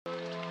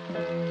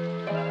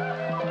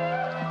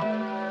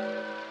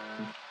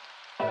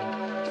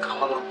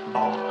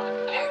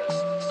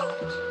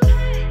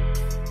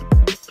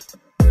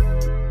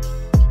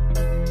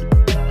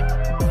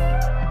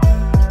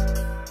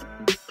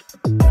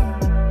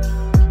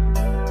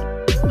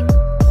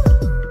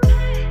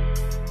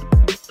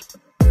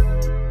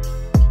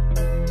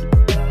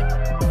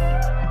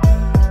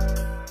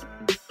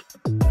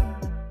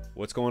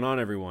What's going on,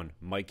 everyone?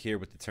 Mike here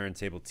with the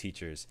Turntable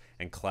Teachers,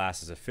 and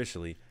class is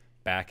officially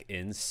back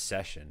in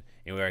session.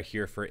 And we are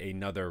here for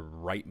another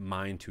Right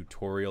Mind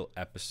tutorial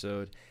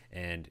episode.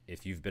 And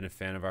if you've been a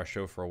fan of our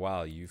show for a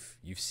while, you've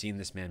seen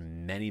this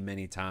man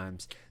many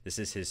times. This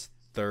is his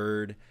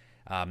third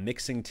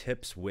Mixing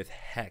Tips with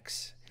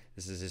Hex.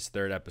 This is his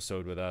third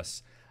episode with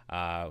us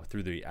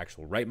through the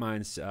actual Right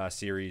Minds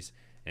series.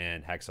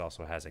 And Hex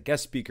also has a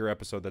guest speaker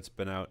episode that's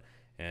been out.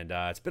 And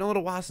it's been a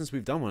little while since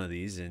we've done one of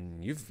these,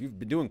 and you've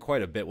been doing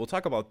quite a bit. We'll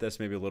talk about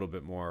this maybe a little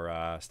bit more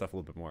stuff, a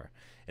little bit more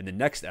in the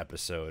next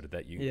episode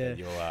that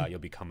you'll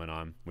be coming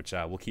on, which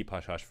we'll keep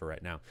hush hush for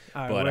right now.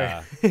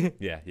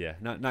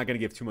 Not gonna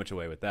give too much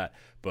away with that.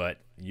 But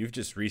you've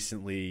just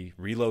recently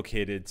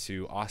relocated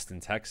to Austin,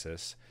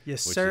 Texas.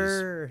 Yes, which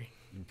sir.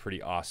 Is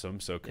pretty awesome.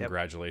 So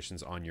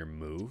congratulations on your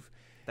move.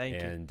 Thank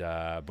you.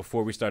 And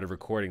before we started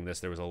recording this,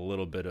 there was a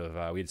little bit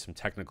of we had some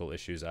technical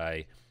issues.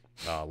 I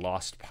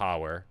lost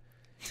power.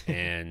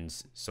 And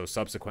so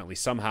subsequently,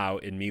 somehow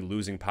in me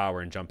losing power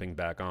and jumping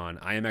back on,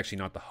 I am actually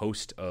not the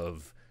host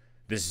of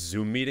this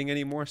Zoom meeting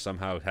anymore.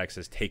 Somehow Hex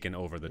has taken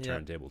over the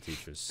Turntable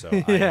Teachers. So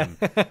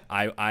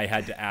I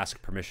had to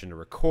ask permission to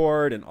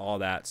record and all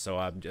that. So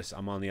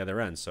I'm on the other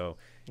end. So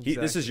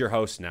this is your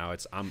host now.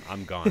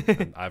 I'm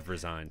gone. I've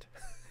resigned.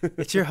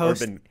 It's your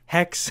host,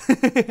 Hex,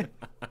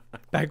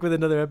 back with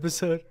another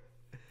episode.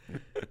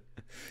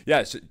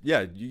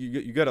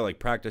 You gotta like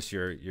practice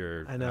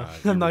your. I know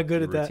I'm not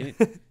good at routine.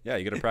 that. Yeah,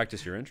 you gotta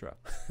practice your intro.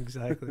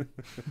 Exactly.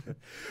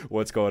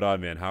 What's going on,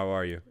 man? How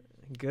are you?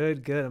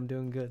 Good. I'm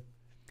doing good.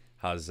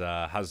 How's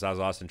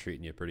Austin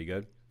treating you? Pretty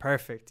good.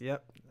 Perfect.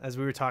 Yep. As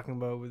we were talking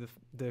about, with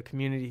the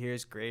community here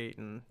is great,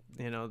 and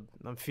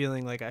I'm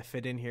feeling like I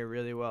fit in here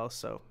really well.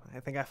 So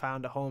I think I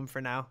found a home for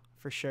now,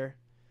 for sure.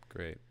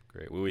 Great.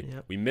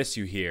 We miss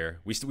you here.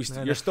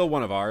 You're still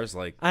one of ours.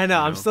 Like I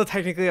know. I'm still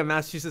technically a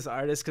Massachusetts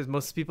artist because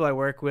most people I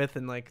work with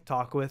and like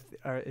talk with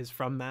is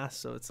from Mass.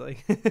 So it's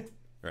like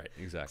right.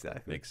 Exactly.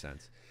 Makes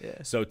sense.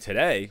 Yeah. So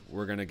today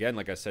we're gonna, again,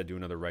 like I said, do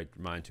another Right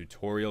Mind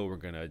tutorial. We're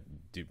gonna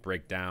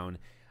break down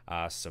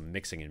some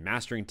mixing and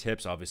mastering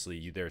tips.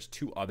 Obviously, there's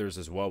two others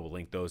as well. We'll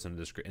link those in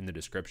the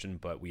description.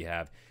 But we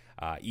have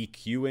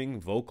EQing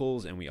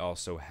vocals, and we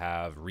also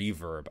have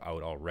reverb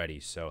out already.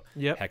 So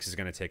Hex is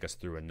going to take us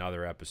through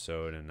another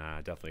episode, and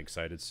definitely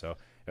excited. So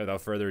without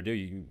further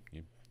ado,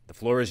 the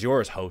floor is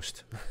yours,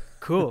 host.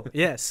 Cool.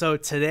 Yeah. So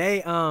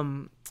today,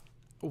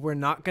 we're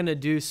not going to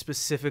do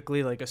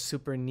specifically like a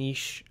super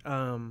niche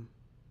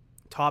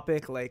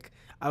topic. Like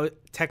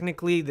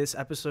technically, this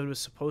episode was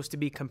supposed to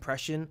be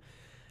compression.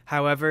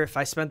 However, if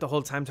I spent the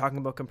whole time talking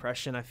about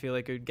compression, I feel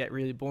like it would get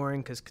really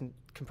boring because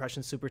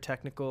compression's super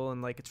technical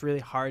and like it's really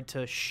hard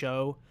to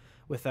show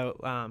without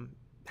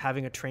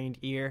having a trained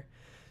ear.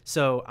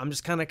 So I'm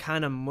just kind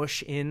of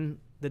mush in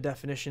the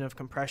definition of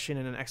compression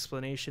and an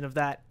explanation of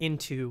that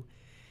into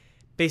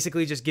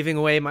basically just giving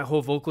away my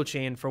whole vocal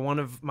chain for one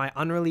of my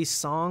unreleased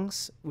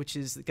songs, which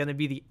is going to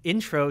be the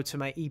intro to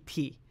my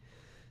EP.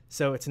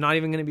 So it's not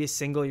even going to be a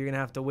single. You're going to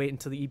have to wait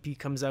until the EP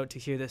comes out to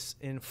hear this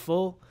in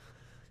full.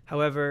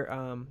 However,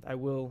 I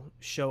will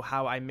show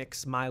how I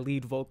mix my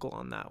lead vocal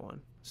on that one.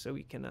 So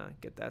we can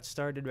get that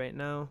started right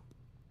now.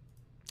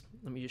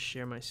 Let me just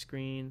share my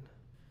screen.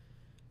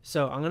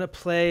 So I'm going to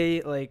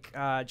play like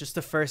just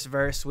the first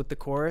verse with the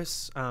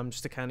chorus,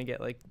 just to kind of get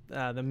like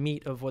the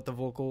meat of what the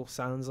vocal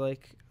sounds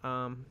like.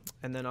 And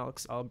then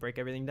I'll break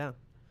everything down.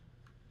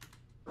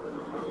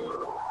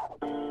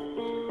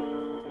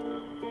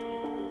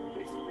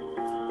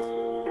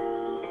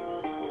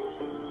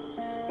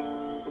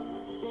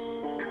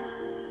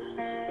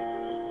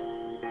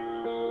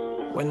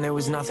 When there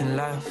was nothing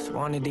left,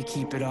 wanted to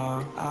keep it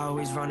all. I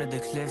always run to the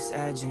cliff's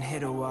edge and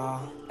hit a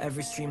wall.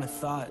 Every stream of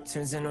thought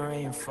turns into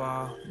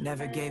rainfall.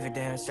 Never gave a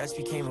damn, stress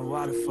became a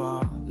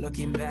waterfall.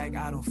 Looking back,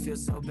 I don't feel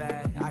so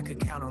bad. I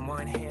could count on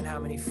one hand how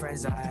many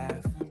friends I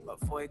have. But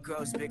void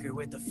grows bigger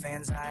with the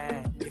fans I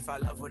have. If I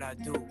love what I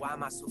do, why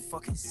am I so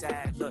fucking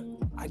sad? Look,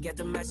 I get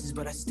the message,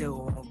 but I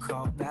still won't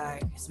call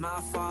back. It's my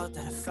fault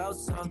that I felt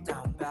so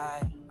down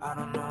bad. I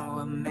don't know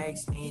what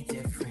makes me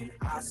different.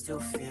 I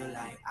still feel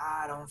like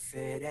I don't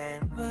fit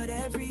in. But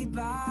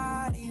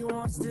everybody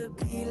wants to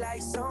be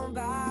like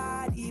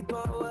somebody.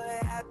 But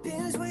what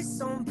happens with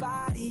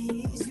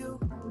somebody is you.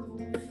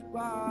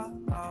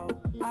 Wow,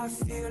 I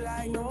feel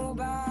like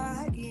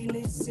nobody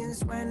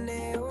listens when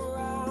they're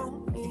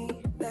around me.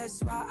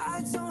 That's why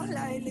I don't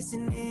like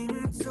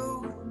listening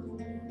to.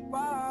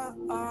 Wow,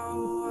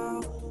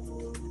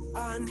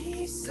 I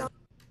need some.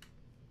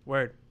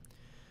 Word.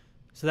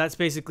 So that's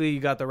basically, you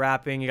got the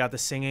rapping, you got the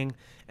singing,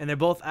 and they're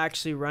both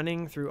actually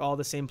running through all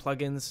the same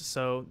plugins.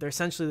 So they're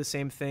essentially the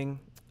same thing.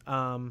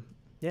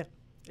 yeah,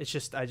 it's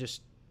just I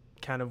just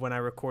kind of when I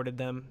recorded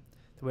them,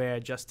 the way I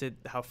adjusted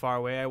how far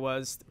away I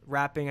was.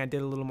 Rapping, I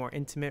did a little more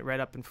intimate right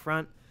up in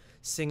front.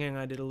 Singing,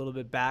 I did a little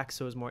bit back,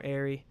 so it was more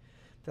airy.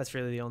 That's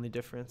really the only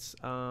difference.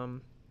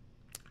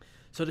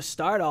 So to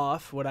start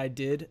off, what I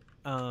did,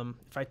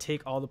 if I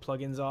take all the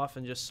plugins off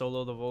and just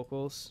solo the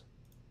vocals,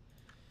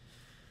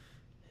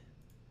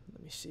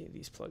 let me see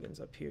these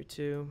plugins up here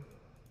too.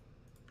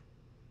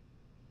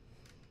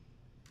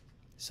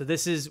 So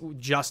this is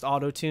just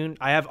auto-tune.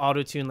 I have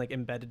auto-tune like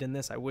embedded in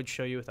this. I would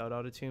show you without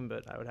auto-tune,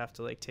 but I would have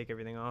to like take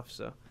everything off.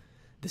 So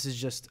this is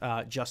just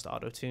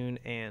auto-tune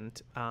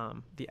and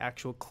the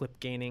actual clip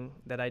gaining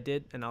that I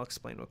did, and I'll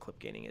explain what clip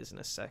gaining is in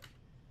a sec.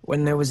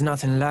 When there was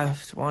nothing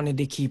left, wanted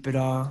to keep it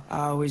all.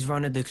 I always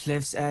run to the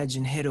cliff's edge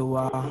and hit a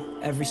wall.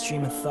 Every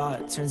stream of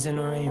thought turns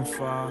into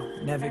rainfall.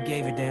 Never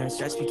gave a damn,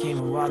 stress became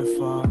a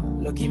waterfall.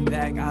 Looking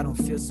back, I don't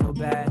feel so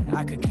bad.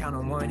 I could count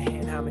on one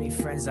hand how many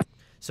friends I...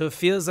 So it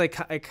feels like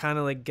it kind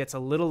of like gets a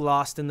little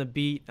lost in the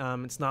beat.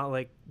 It's not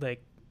like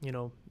you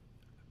know,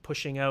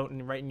 pushing out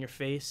and right in your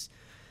face,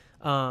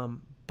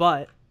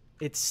 but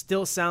it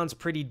still sounds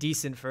pretty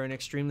decent for an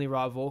extremely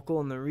raw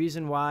vocal. And the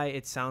reason why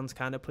it sounds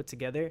kind of put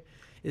together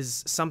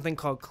is something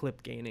called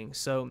clip gaining.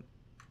 So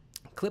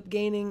clip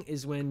gaining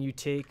is when you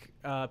take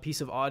a piece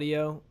of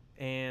audio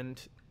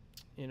and,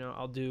 you know,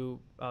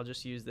 I'll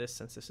just use this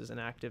since this is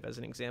inactive as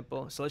an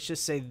example. So let's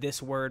just say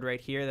this word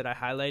right here that I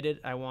highlighted,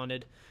 I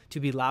wanted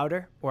to be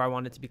louder or I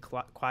want it to be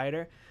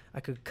quieter. I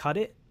could cut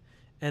it.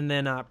 And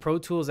then Pro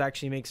Tools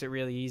actually makes it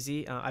really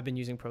easy. I've been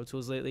using Pro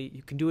Tools lately.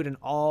 You can do it in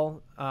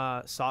all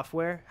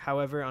software.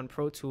 However, on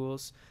Pro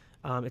Tools,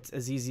 it's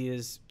as easy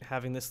as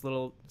having this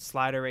little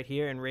slider right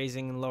here and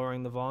raising and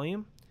lowering the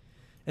volume.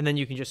 And then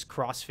you can just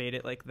crossfade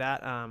it like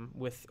that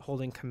with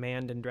holding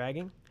command and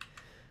dragging.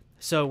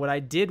 So what I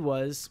did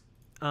was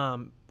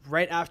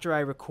right after I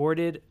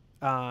recorded,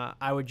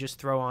 I would just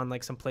throw on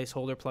like some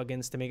placeholder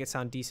plugins to make it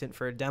sound decent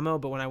for a demo.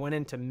 But when I went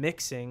into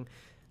mixing,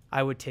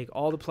 I would take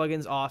all the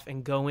plugins off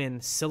and go in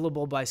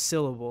syllable by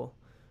syllable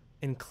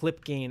and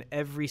clip gain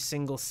every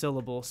single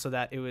syllable so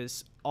that it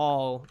was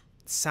all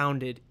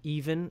sounded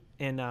even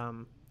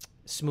and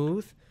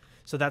smooth.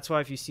 So that's why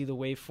if you see the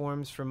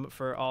waveforms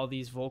for all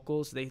these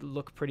vocals, they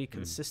look pretty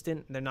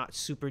consistent. They're not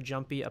super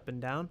jumpy up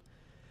and down.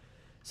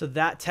 So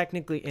that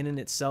technically in and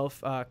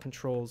itself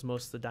controls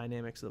most of the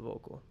dynamics of the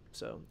vocal.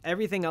 So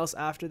everything else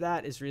after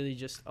that is really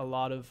just a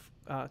lot of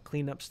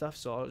cleanup stuff.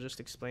 So I'll just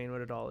explain what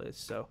it all is.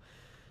 So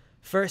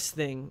first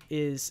thing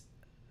is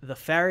the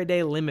Faraday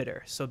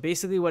limiter. So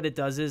basically what it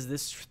does is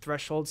this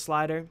threshold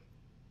slider,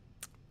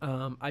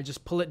 I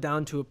just pull it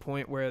down to a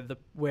point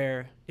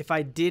where if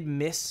I did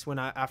miss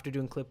after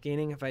doing clip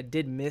gaining, if I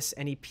did miss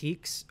any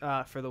peaks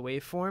for the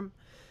waveform,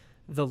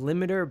 the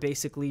limiter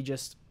basically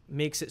just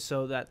makes it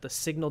so that the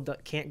signal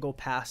can't go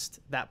past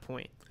that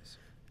point.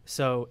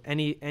 So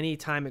any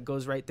time it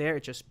goes right there,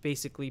 it just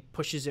basically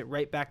pushes it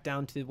right back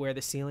down to where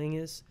the ceiling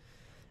is.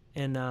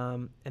 And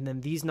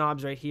then these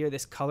knobs right here,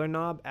 this color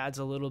knob adds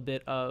a little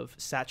bit of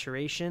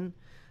saturation.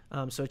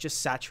 So it just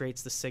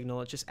saturates the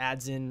signal. It just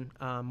adds in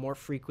more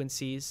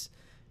frequencies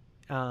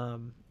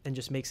and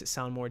just makes it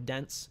sound more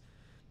dense.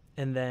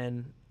 And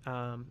then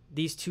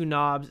these two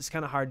knobs, it's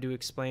kind of hard to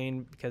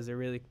explain because they're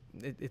really,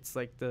 it's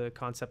like the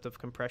concept of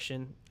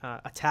compression.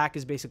 Attack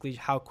is basically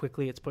how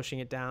quickly it's pushing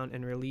it down,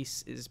 and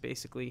release is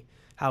basically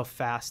how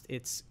fast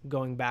it's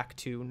going back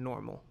to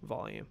normal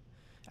volume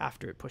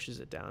after it pushes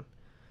it down.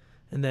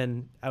 And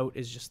then out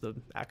is just the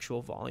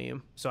actual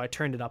volume. So I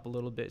turned it up a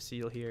little bit so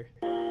you'll hear.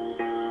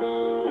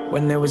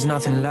 When there was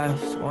nothing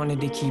left, wanted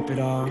to keep it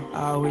all.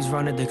 I always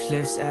run to the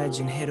cliff's edge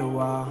and hit a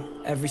wall.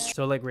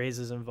 So like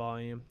raises in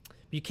volume.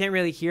 You can't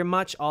really hear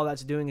much. All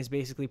that's doing is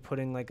basically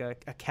putting like a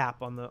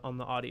cap on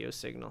the audio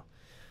signal.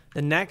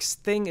 The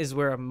next thing is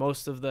where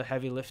most of the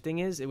heavy lifting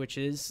is, which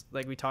is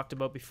like we talked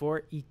about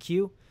before,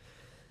 EQ.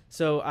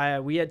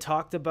 So we had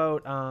talked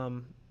about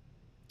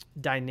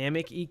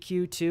dynamic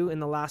EQ too in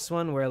the last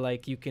one, where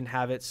like you can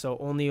have it so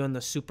only on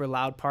the super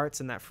loud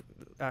parts in that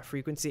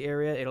frequency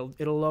area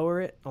it'll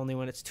lower it, only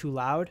when it's too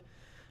loud.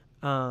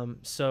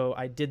 So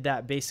I did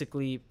that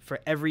basically for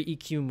every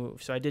EQ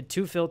move. So I did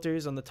 2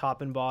 filters on the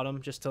top and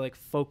bottom just to like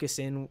focus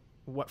in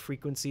what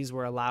frequencies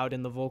were allowed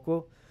in the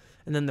vocal,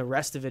 and then the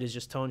rest of it is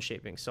just tone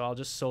shaping. So I'll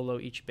just solo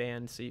each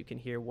band so you can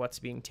hear what's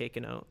being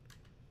taken out.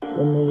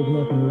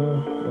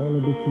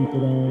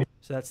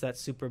 So that's that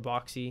super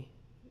boxy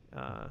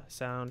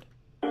sound.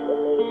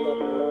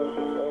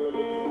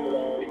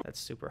 That's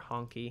super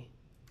honky.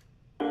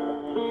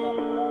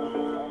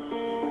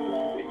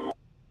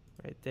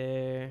 Right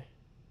there.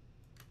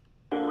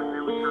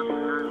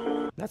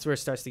 That's where it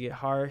starts to get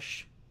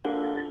harsh.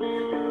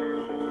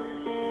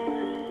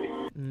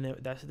 And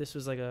this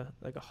was like a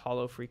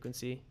hollow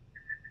frequency.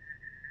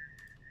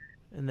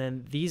 And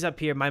then these up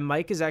here, my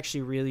mic is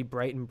actually really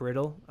bright and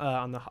brittle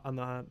on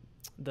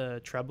the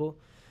treble.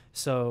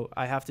 So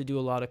I have to do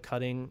a lot of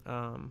cutting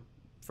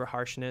for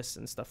harshness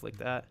and stuff like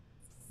that.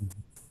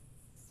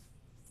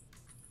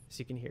 So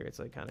you can hear it's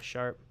like kind of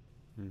sharp.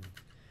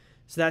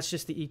 So that's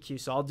just the EQ.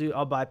 So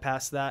I'll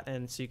bypass that,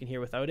 and so you can hear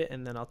without it,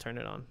 and then I'll turn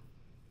it on.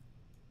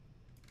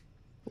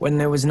 When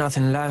there was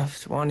nothing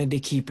left, wanted to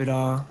keep it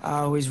all. I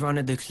always run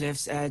to the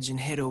cliff's edge and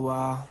hit a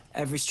wall.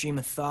 Every stream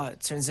of thought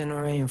turns into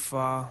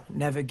rainfall.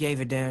 Never gave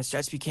a damn,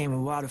 stress became a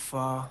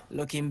waterfall.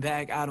 Looking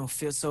back, I don't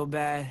feel so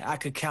bad. I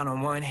could count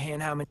on one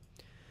hand how many.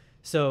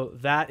 So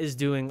that is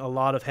doing a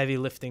lot of heavy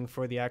lifting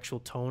for the actual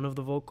tone of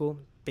the vocal.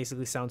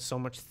 Basically sounds so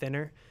much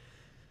thinner.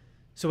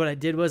 So what I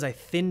did was I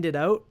thinned it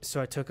out.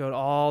 So I took out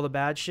all the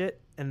bad shit.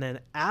 And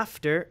then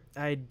after,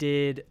 I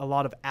did a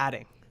lot of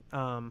adding.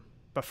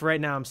 But for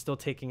right now, I'm still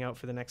taking out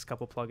for the next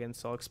couple plugins,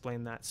 so I'll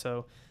explain that.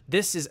 So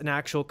this is an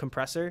actual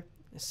compressor.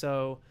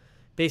 So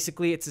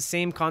basically, it's the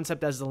same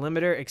concept as the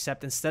limiter,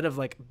 except instead of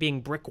like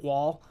being brick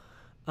wall,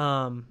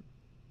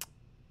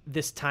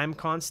 this time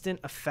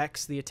constant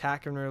affects the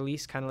attack and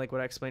release, kind of like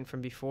what I explained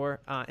from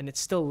before. And it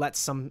still lets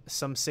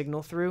some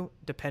signal through,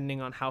 depending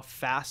on how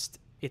fast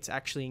it's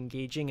actually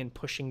engaging and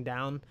pushing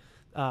down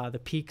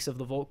the peaks of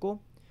the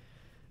vocal.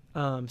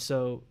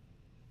 So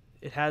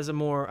it has a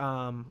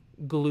more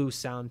glue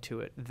sound to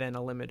it than a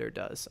limiter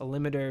does. A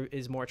limiter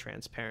is more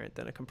transparent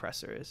than a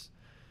compressor is.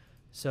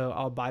 So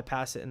I'll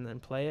bypass it and then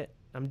play it.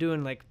 I'm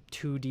doing like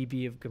 2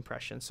 dB of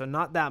compression, so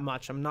not that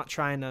much. I'm not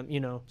trying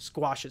to,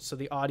 squash it so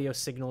the audio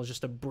signal is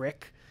just a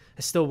brick.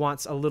 I still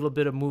want a little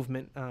bit of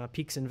movement,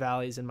 peaks and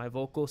valleys in my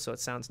vocal, so it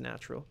sounds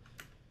natural.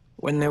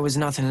 When there was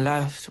nothing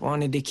left,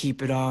 wanted to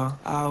keep it all.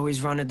 I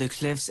always run to the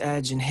cliff's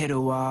edge and hit a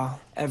wall.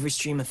 Every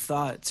stream of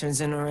thought turns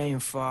into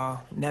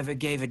rainfall. Never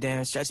gave a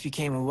damn, stress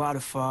became a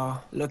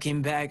waterfall.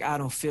 Looking back, I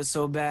don't feel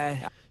so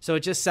bad. So it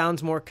just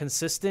sounds more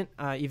consistent,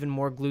 even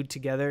more glued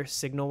together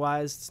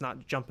signal-wise. It's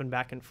not jumping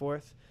back and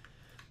forth.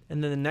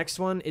 And then the next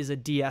one is a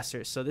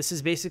de-esser. So this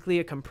is basically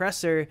a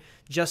compressor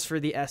just for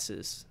the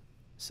S's.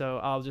 So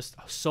I'll just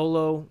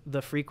solo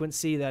the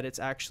frequency that it's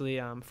actually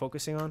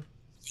focusing on.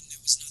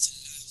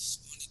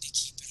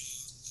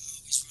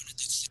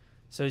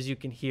 So as you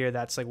can hear,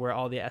 that's like where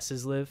all the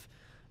S's live.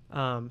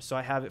 So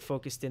I have it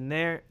focused in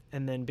there.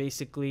 And then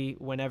basically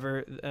whenever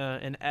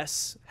an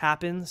S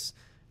happens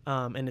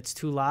and it's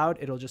too loud,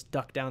 it'll just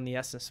duck down the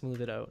S and smooth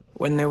it out.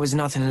 When there was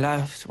nothing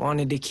left,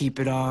 wanted to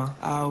keep it all.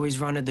 I always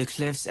run to the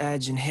cliff's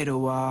edge and hit a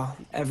wall.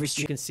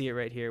 You can see it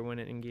right here when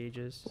it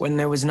engages. When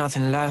there was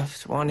nothing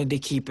left, wanted to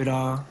keep it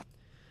all.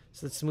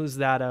 So it smooths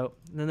that out.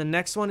 And then the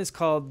next one is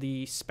called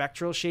the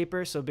spectral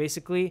shaper. So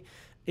basically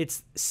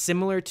it's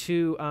similar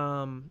to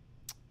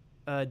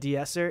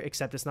de-esser,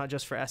 except it's not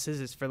just for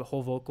S's, it's for the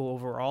whole vocal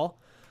overall.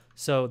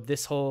 So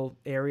this whole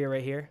area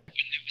right here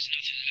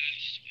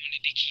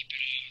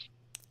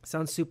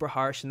sounds super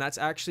harsh, and that's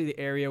actually the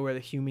area where the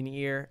human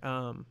ear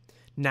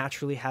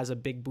naturally has a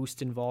big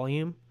boost in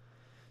volume.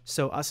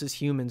 So us as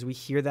humans, we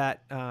hear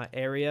that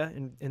area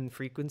and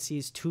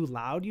frequencies too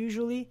loud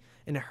usually,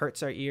 and it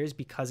hurts our ears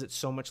because it's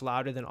so much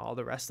louder than all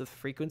the rest of the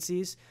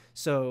frequencies.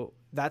 So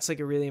that's like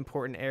a really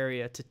important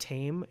area to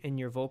tame in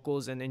your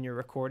vocals and in your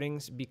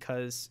recordings,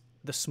 because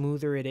the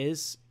smoother it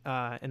is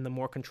and the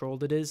more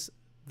controlled it is,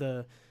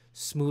 the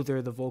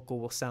smoother the vocal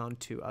will sound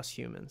to us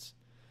humans.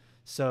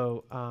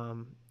 So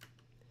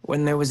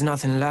when there was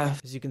nothing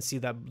left, as you can see,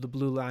 that the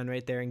blue line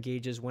right there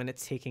engages when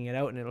it's taking it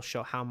out, and it'll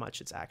show how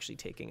much it's actually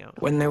taking out.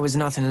 When there was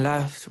nothing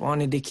left,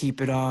 wanted to keep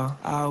it all.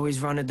 I always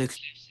run to the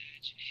cliff's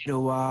edge, hit a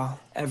wall.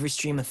 Every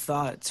stream of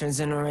thought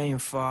turns into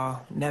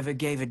rainfall. Never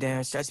gave a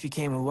damn, stress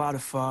became a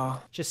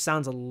waterfall. Just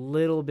sounds a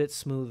little bit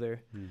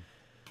smoother.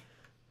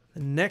 The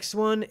next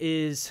one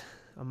is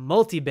a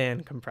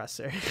multi-band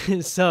compressor.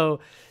 So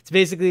it's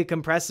basically a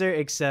compressor,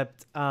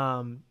 except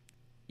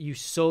you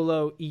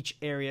solo each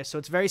area. So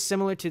it's very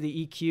similar to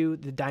the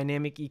EQ, the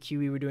dynamic EQ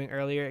we were doing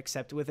earlier,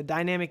 except with a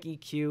dynamic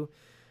EQ,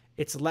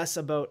 it's less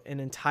about an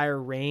entire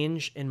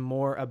range and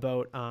more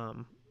about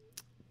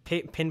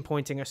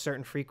pinpointing a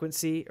certain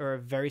frequency or a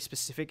very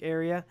specific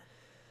area.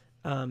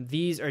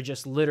 These are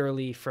just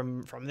literally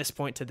from this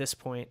point to this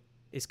point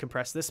is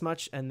compressed this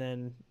much, and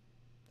then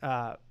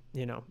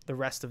the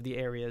rest of the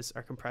areas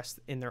are compressed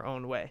in their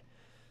own way.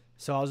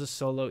 So I'll just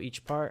solo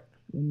each part.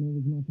 When there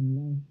was nothing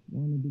left,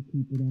 wanted to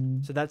keep it all.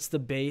 So that's the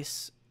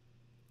bass.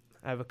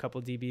 I have a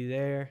couple dB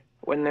there.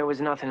 When there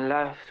was nothing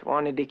left,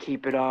 wanted to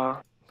keep it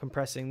all.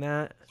 Compressing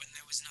that. When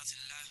there was nothing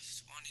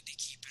left, wanted to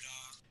keep it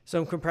all. So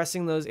I'm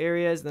compressing those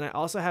areas. Then I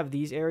also have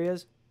these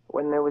areas.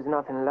 When there was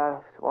nothing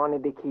left,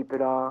 wanted to keep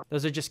it all.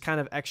 Those are just kind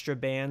of extra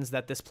bands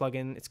that this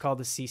plugin, it's called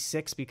the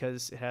C6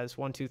 because it has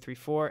 1, 2, 3,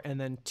 4, and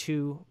then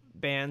 2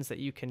 bands that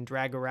you can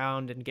drag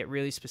around and get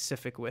really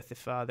specific with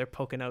if they're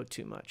poking out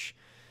too much.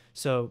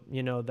 So,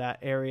 that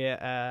area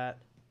at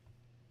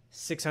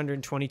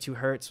 622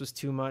 hertz was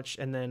too much,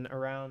 and then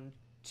around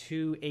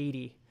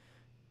 280.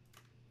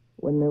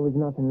 When there was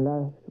nothing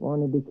left,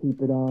 wanted to keep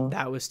it all.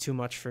 That was too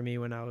much for me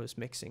when I was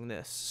mixing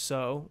this.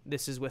 So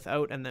this is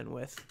without and then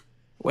with.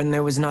 When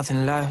there was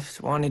nothing left,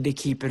 wanted to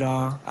keep it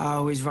all. I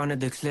always run to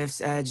the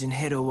cliff's edge and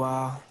hit a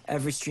wall.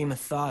 Every stream of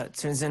thought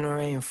turns into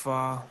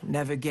rainfall.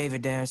 Never gave a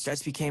damn,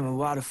 stress became a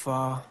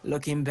waterfall.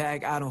 Looking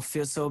back, I don't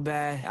feel so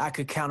bad. I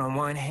could count on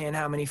one hand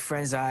how many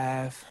friends I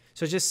have.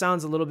 So it just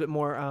sounds a little bit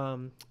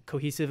more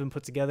cohesive and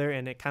put together,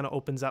 and it kind of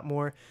opens up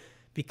more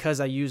because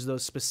I use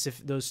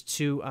those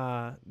two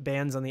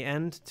bands on the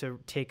end to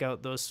take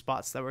out those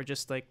spots that were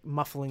just like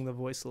muffling the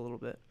voice a little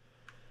bit.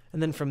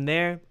 And then from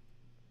there,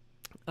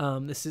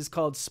 this is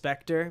called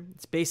Spectre.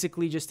 It's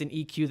basically just an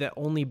EQ that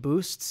only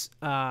boosts,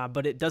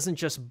 but it doesn't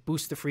just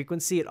boost the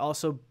frequency.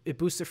 It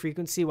boosts the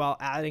frequency while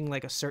adding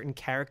like a certain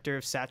character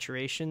of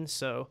saturation.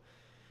 So,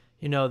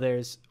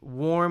 there's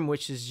warm,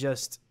 which is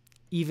just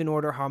even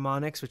order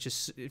harmonics, which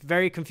is a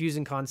very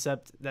confusing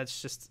concept.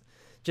 That's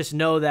just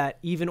know that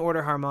even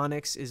order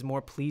harmonics is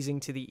more pleasing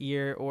to the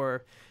ear,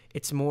 or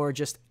it's more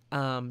just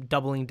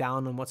doubling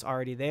down on what's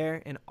already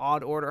there. And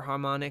odd order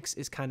harmonics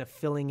is kind of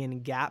filling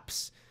in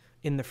gaps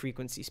in the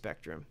frequency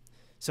spectrum.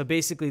 So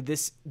basically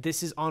this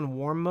is on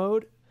warm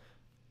mode,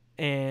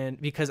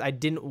 and because I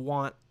didn't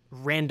want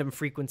random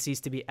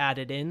frequencies to be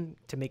added in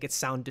to make it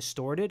sound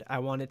distorted, I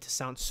wanted it to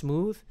sound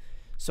smooth.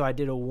 So I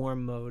did a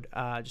warm mode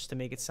just to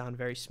make it sound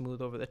very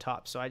smooth over the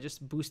top. So I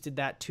just boosted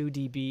that 2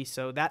 dB.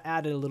 So that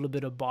added a little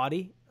bit of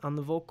body on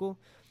the vocal,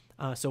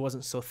 so it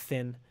wasn't so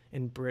thin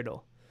and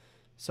brittle.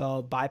 So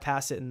I'll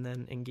bypass it and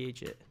then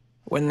engage it.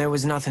 When there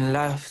was nothing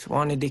left,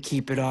 wanted to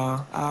keep it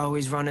all. I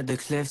always run to the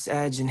cliff's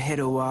edge and hit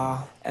a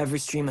wall. Every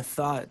stream of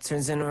thought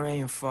turns into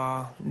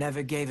rainfall.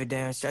 Never gave a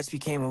damn, stress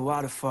became a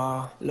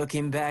waterfall.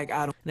 Looking back,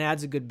 I don't... And it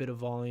adds a good bit of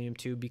volume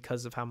too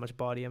because of how much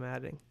body I'm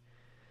adding.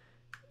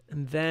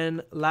 And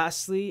then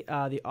lastly,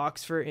 the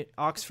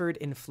Oxford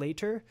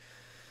Inflator.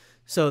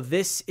 So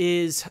this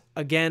is,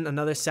 again,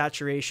 another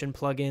saturation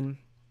plugin.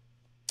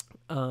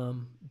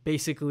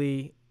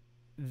 Basically,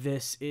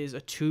 this is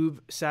a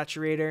tube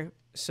saturator.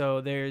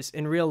 So there's,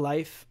 in real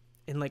life,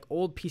 in like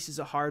old pieces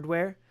of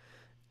hardware,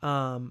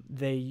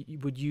 they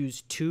would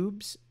use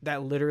tubes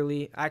that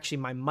literally, actually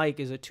my mic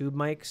is a tube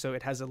mic, so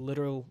it has a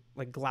literal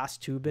like glass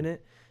tube in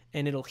it,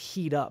 and it'll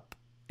heat up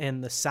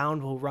and the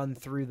sound will run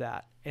through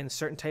that. And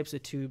certain types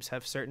of tubes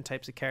have certain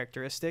types of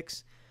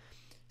characteristics.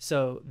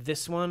 So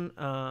this one's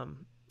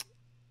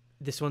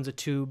a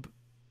tube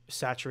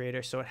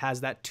saturator, so it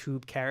has that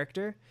tube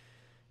character.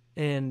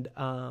 And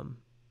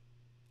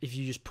if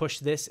you just push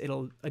this,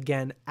 it'll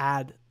again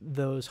add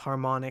those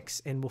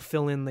harmonics and will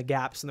fill in the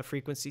gaps in the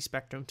frequency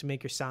spectrum to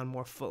make your sound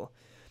more full.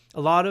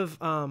 A lot of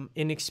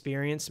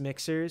inexperienced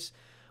mixers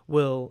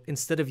will,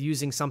 instead of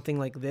using something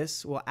like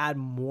this, will add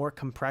more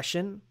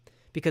compression,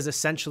 because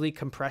essentially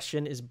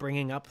compression is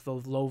bringing up the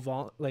low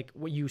volume, like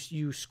what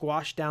you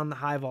squash down the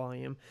high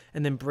volume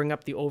and then bring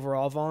up the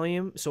overall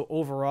volume. So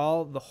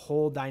overall, the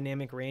whole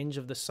dynamic range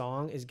of the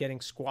song is getting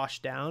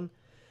squashed down,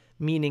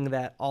 meaning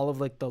that all of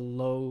like the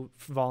low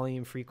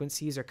volume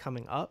frequencies are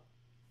coming up.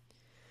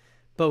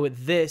 But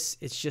with this,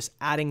 it's just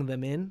adding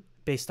them in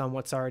based on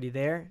what's already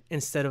there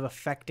instead of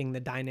affecting the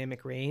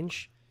dynamic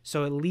range.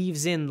 So it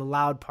leaves in the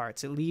loud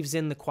parts, it leaves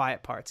in the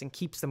quiet parts and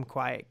keeps them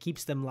quiet,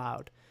 keeps them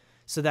loud,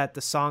 so that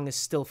the song is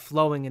still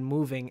flowing and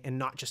moving and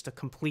not just a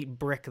complete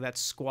brick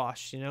that's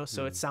squashed,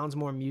 So it sounds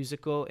more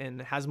musical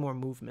and has more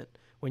movement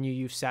when you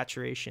use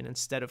saturation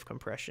instead of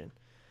compression.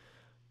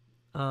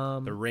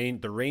 The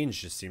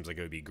range just seems like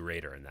it would be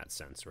greater in that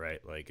sense, right?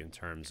 Like in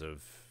terms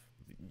of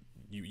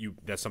you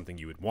that's something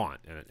you would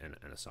want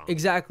in a song.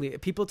 Exactly.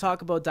 People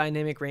talk about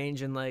dynamic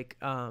range in like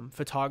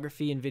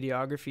photography and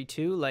videography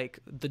too. Like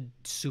the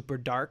super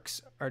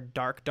darks are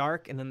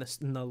dark, and then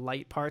the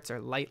light parts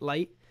are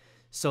light.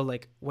 So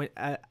like when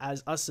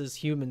as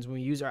humans, when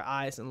we use our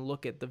eyes and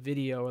look at the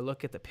video or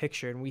look at the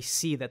picture and we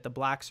see that the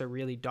blacks are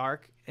really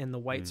dark and the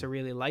whites are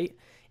really light,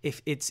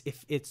 if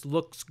it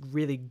looks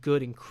really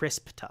good and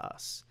crisp to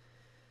us.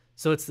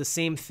 So it's the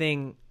same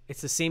thing.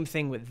 It's the same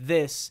thing with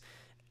this,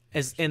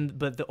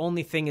 but the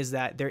only thing is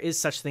that there is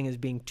such thing as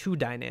being too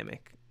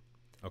dynamic.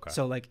 Okay.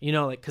 So like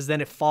because then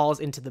it falls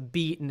into the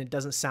beat and it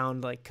doesn't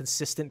sound like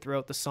consistent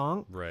throughout the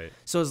song. Right.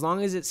 So as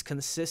long as it's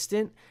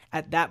consistent,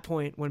 at that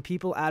point when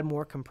people add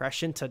more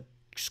compression to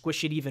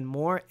squish it even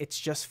more, it's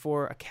just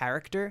for a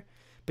character.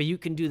 But you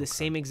can do the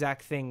same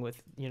exact thing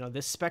with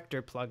this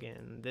Spectre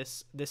plugin,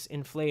 this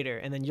inflator,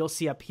 and then you'll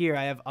see up here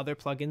I have other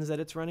plugins that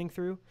it's running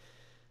through.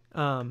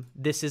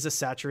 This is a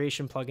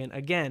saturation plugin,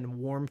 again,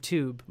 warm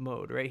tube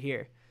mode right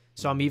here.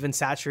 So I'm even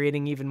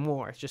saturating even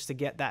more just to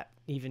get that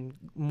even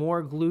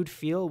more glued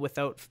feel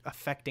without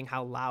affecting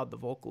how loud the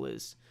vocal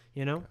is,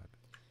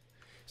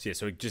 So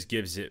so it just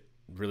gives it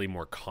really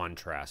more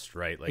contrast,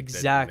 right? Like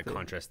exactly the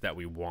contrast that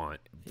we want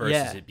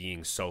versus it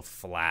being so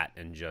flat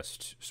and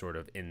just sort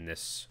of in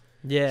this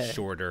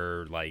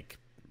shorter like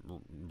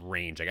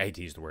range. Like I hate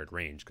to use the word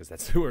range because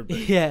that's the word, but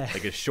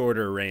like a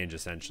shorter range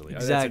essessentially.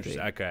 Exactly. Oh, that's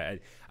interesting. Okay,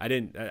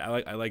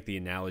 I like the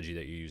analogy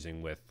that you're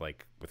using with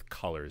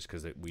colors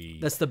because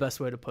that's the best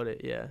way to put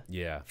it.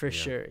 For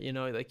sure.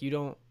 Like you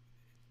don't.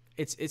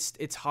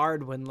 It's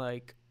hard when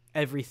like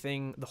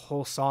everything, the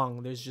whole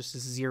song, there's just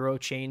zero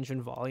change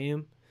in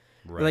volume.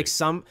 Right. Like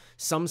some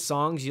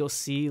songs you'll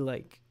see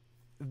like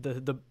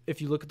the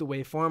if you look at the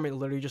waveform, it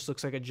literally just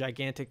looks like a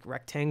gigantic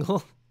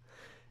rectangle.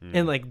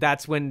 And like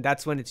that's when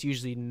it's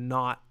usually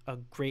not a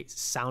great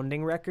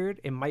sounding record.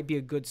 It might be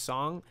a good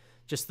song,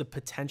 just the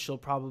potential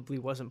probably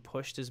wasn't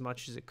pushed as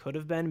much as it could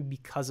have been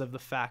because of the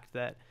fact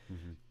that,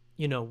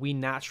 you know, we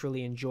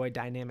naturally enjoy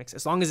dynamics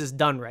as long as it's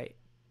done right.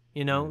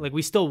 You know, like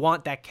we still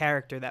want that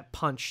character, that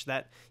punch,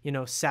 that, you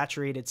know,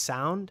 saturated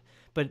sound,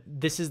 but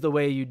this is the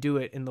way you do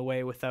it in the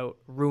way without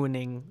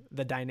ruining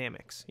the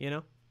dynamics, you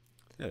know?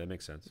 Yeah, that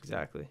makes sense.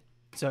 Exactly.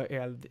 So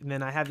yeah, and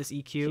then I have this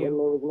EQ. When there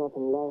was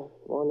nothing left,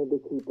 wanted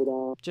to keep it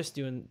all. Just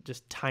doing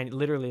just tiny,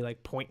 literally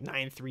like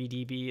 0.93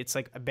 dB. It's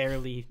like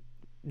barely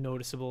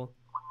noticeable.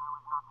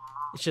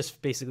 It's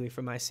just basically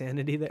for my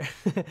sanity there.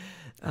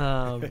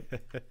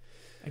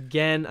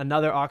 Again,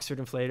 another Oxford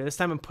inflator. This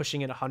time I'm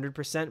pushing it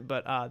 100%,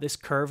 but this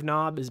curve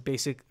knob is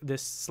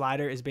this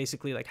slider is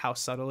basically like how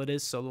subtle it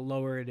is. So the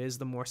lower it is,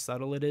 the more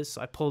subtle it is.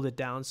 So I pulled it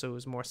down so it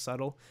was more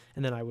subtle,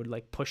 and then I would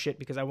like push it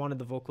because I wanted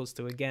the vocals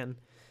to, again,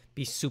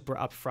 be super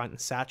upfront and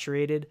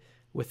saturated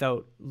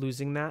without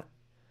losing that.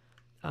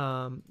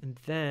 And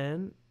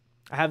then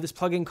I have this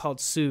plugin called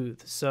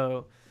Soothe.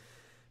 So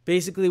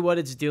basically what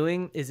it's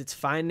doing is it's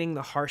finding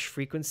the harsh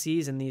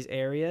frequencies in these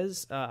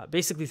areas,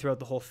 basically throughout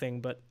the whole thing,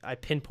 but I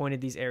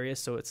pinpointed these areas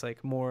so it's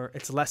like more,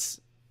 it's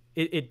less,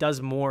 it does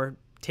more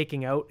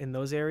taking out in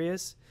those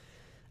areas.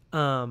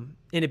 And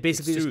it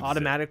basically just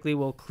automatically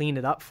will clean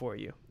it up for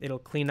you. It'll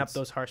clean up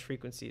those harsh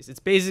frequencies. It's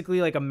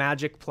basically like a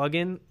magic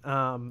plugin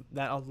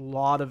that a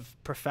lot of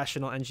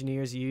professional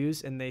engineers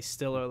use, and they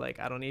still are like,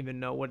 I don't even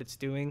know what it's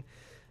doing.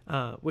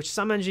 Which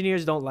some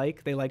engineers don't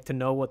like. They like to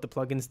know what the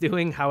plugin's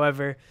doing.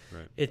 However,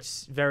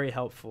 it's very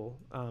helpful.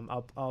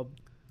 I'll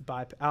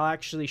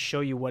actually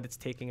show you what it's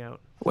taking out.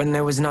 When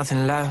there was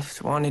nothing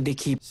left, wanted to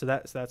keep. So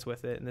that's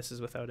with it, and this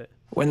is without it.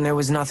 When there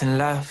was nothing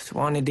left,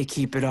 wanted to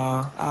keep it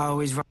all. I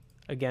always run.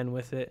 Again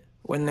with it.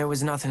 When there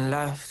was nothing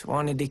left,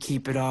 wanted to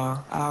keep it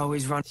all. I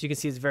always run. So you can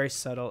see it's very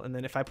subtle. And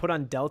then if I put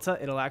on delta,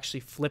 it'll actually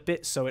flip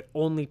it so it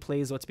only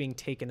plays what's being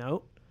taken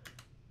out.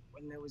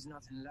 When there was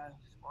nothing left,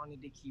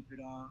 wanted to keep it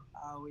all.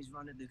 I always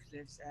run to the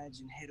cliff's edge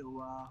and hit a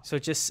wall. So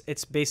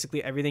it's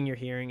basically everything you're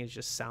hearing is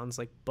just sounds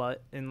like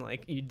butt, and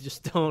like you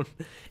just don't,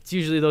 it's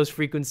usually those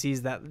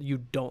frequencies that you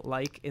don't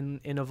like in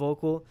a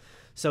vocal.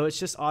 So it's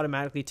just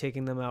automatically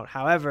taking them out.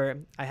 However,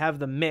 I have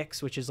the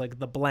mix, which is like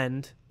the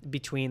blend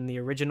between the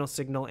original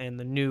signal and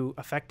the new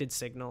affected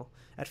signal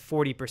at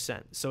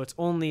 40%. So it's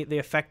only, the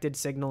affected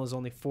signal is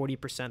only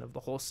 40% of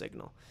the whole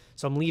signal.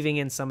 So I'm leaving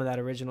in some of that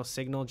original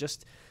signal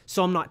just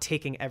so I'm not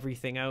taking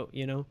everything out,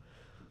 you know?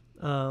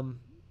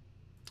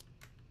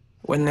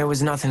 When there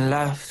was nothing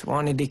left,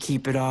 wanted to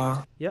keep it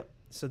all. Yep.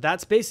 So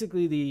that's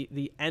basically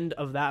the end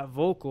of that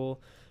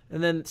vocal.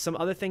 And then some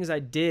other things I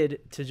did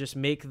to just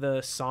make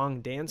the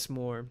song dance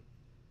more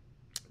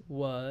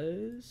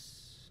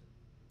was,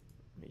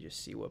 let me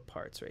just see what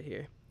parts right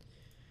here.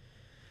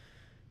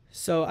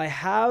 So I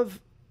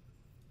have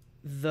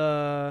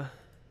the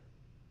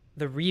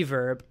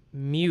reverb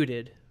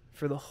muted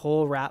for the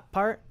whole rap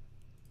part.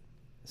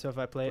 So if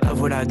I play it.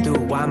 Love what I do,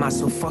 why am I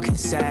so fucking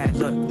sad?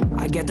 Look,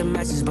 I get the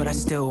message, but I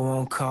still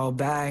won't call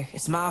back.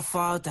 It's my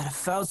fault that I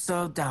felt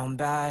so down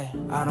bad.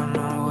 I don't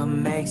know what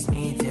makes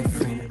me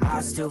different.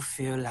 I still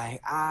feel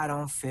like I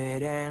don't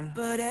fit in.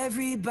 But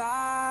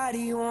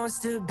everybody wants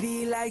to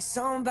be like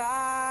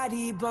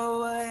somebody, but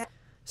what?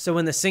 So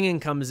when the singing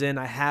comes in,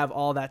 I have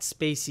all that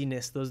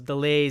spaciness, those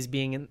delays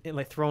being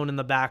like thrown in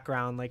the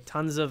background, like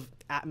tons of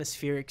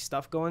atmospheric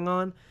stuff going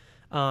on.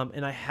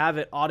 And I have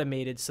it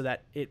automated so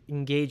that it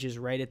engages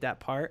right at that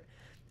part,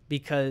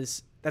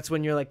 because that's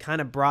when you're like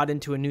kind of brought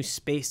into a new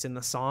space in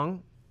the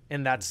song,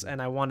 and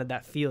I wanted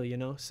that feel, you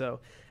know? So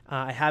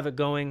I have it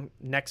going,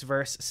 next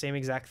verse, same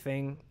exact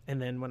thing.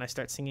 And then when I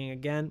start singing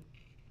again,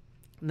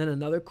 and then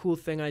another cool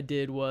thing I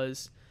did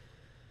was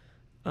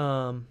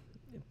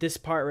this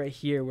part right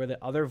here where the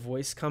other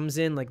voice comes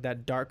in, like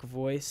that dark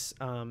voice.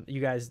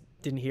 You guys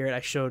didn't hear it.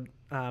 I showed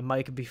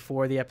Mike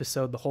before the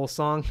episode the whole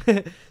song.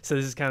 So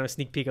this is kind of a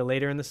sneak peek of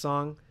later in the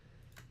song.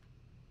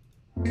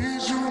 So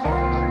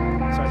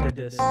I did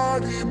this.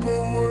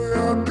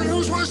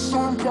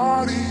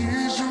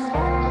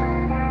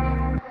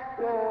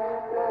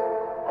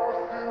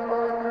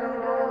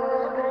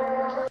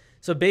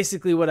 So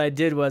basically what I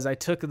did was I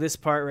took this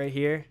part right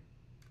here.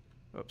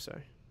 Oops,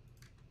 sorry.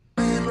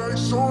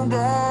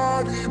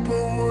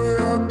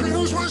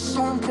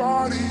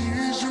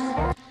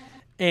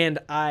 And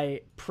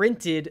I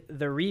printed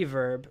the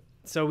reverb.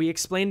 So we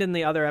explained in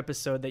the other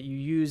episode that you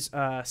use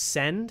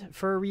send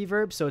for a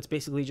reverb. So it's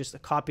basically just a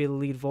copy of the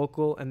lead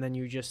vocal, and then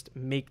you just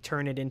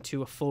turn it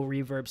into a full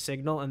reverb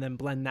signal and then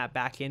blend that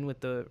back in with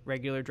the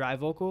regular dry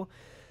vocal.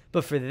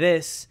 But for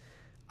this,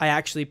 I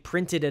actually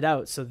printed it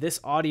out. So this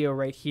audio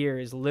right here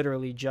is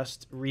literally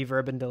just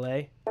reverb and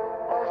delay.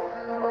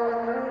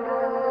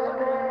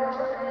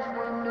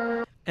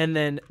 And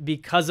then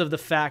because of the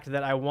fact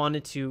that I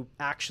wanted to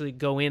actually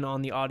go in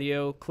on the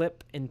audio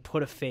clip and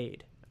put a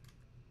fade.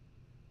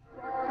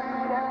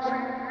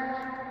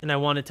 And I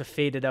wanted to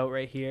fade it out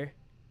right here.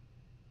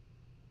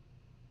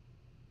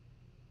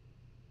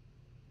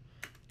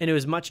 And it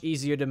was much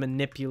easier to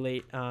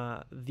manipulate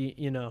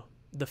the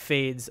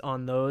fades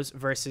on those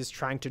versus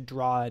trying to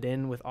draw it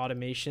in with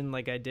automation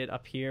like I did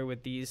up here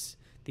with these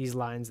these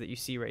lines that you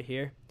see right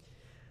here.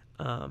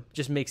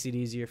 Just makes it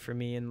easier for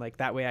me, and like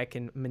that way I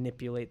can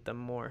manipulate them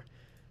more.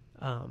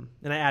 And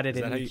I added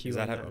an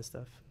EQ on that and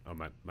stuff. Oh,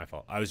 my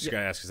fault. I was just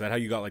gonna ask, is that how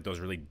you got like those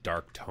really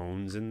dark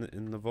tones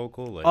in the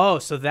vocal? Like, oh,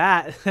 so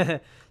that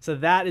so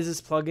that is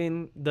this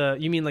plugin.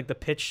 You mean like the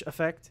pitch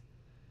effect?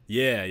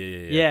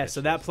 Yeah.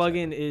 So that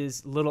plugin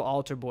is Little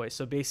Alter Boy.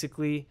 So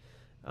basically,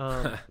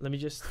 let me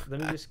just.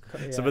 Yeah.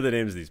 Some of the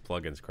names of these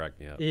plugins crack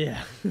me up.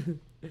 Yeah.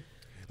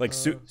 Like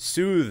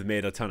Soothe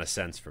made a ton of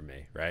sense for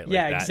me, right? Like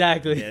yeah,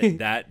 exactly.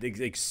 That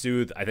like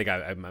Soothe. I think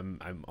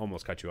I'm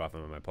almost cut you off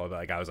on my plug, but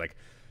like I was like,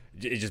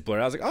 it just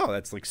blurred. I was like, oh,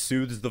 that's like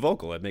Soothes the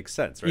vocal. It makes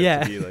sense, right?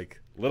 Yeah. To be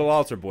like Little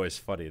Alter Boy is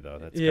funny though.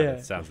 That's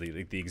kinda sounds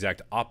like the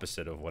exact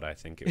opposite of what I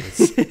think it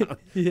was.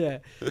 Yeah.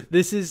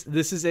 This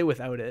is it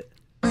without it.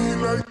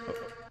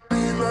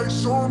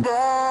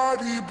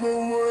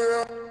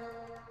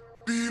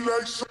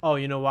 Oh,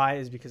 you know why?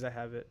 Is because I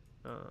have it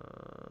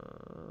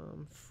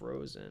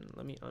frozen.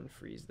 Let me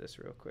unfreeze this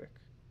real quick.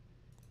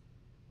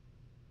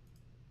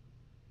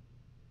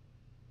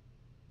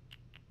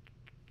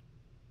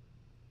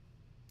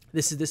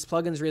 This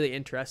plugin's really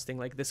interesting,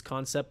 like this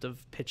concept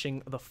of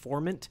pitching the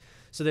formant.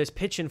 So there's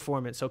pitch and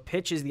formant. So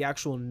pitch is the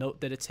actual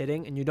note that it's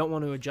hitting, and you don't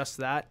want to adjust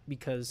that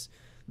because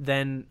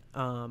then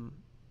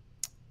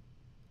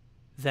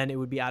it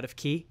would be out of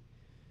key.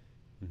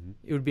 Mm-hmm.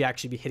 It would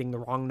actually be hitting the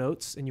wrong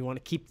notes, and you want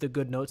to keep the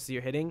good notes that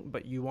you're hitting,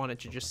 but you want it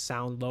to just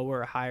sound lower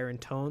or higher in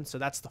tone. So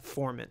that's the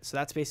formant. So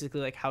that's basically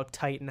like how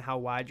tight and how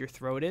wide your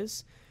throat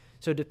is.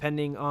 So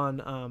depending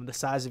on the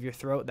size of your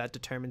throat, that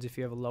determines if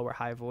you have a low or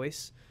high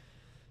voice.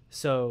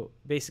 So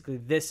basically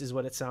this is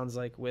what it sounds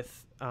like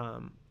with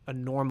a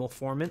normal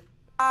formant.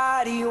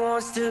 Somebody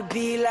wants to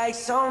be like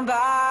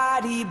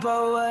somebody,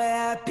 but what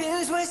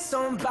happens when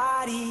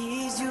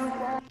somebody is you?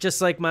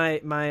 Just like my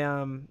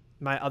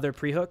other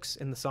pre-hooks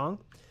in the song.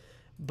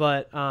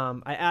 But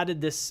I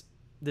added this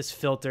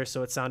filter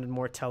so it sounded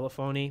more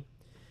telephony.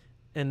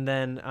 And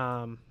then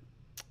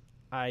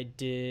I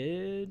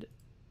did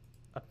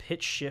a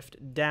pitch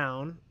shift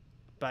down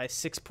by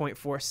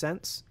 6.4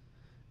 cents.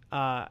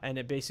 And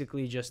it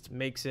basically just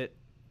makes it,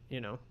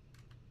 you know.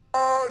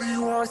 Somebody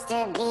wants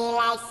to be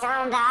like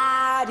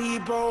somebody,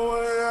 but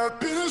what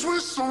happens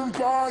with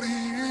somebody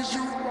is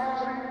you.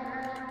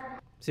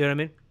 See what I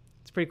mean?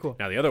 It's pretty cool.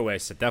 Now the other way,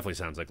 it definitely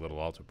sounds like Little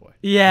Alter Boy.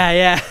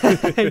 Yeah,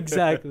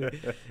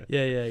 exactly.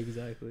 Yeah,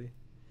 exactly.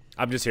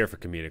 I'm just here for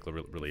comedic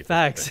relief.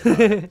 Facts.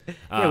 Yeah,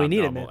 we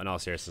need it, man. In all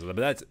seriousness,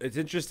 but it's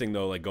interesting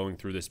though, like going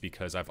through this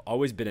because I've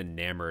always been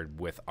enamored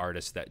with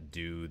artists that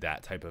do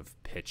that type of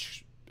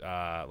pitch.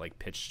 Like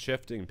pitch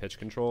shifting, pitch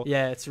control.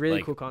 Yeah, it's a really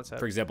like, cool concept.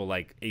 For example,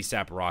 like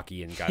A$AP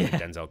Rocky and guys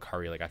like Denzel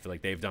Curry. Like I feel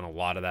like they've done a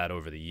lot of that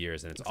over the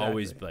years, and it's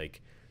always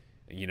like,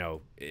 you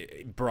know,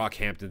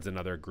 Brockhampton's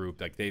another group.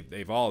 Like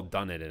they've all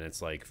done it, and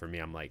it's like for me,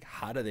 I'm like,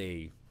 how do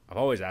they? I've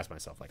always asked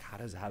myself, like, how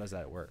does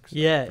that work? So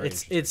yeah,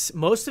 it's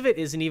most of it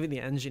isn't even the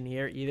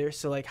engineer either.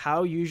 So like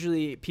how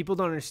usually people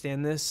don't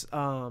understand this.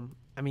 I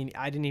mean,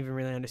 I didn't even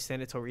really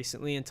understand it till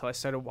recently until I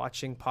started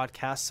watching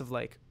podcasts of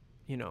like,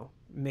 you know,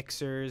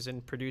 mixers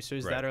and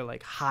producers that are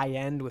like high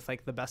end with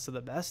like the best of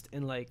the best,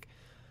 and like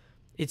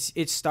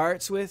it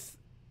starts with,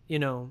 you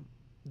know,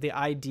 the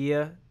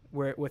idea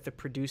where with a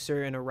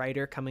producer and a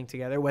writer coming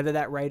together, whether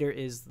that writer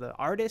is the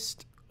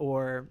artist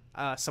or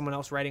someone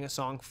else writing a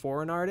song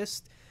for an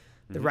artist.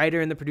 The writer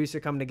and the producer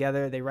come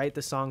together, they write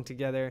the song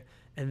together,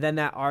 and then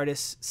that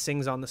artist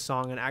sings on the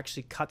song and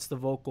actually cuts the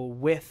vocal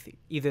with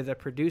either the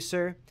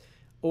producer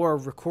or a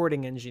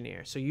recording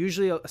engineer. So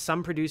usually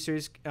some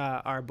producers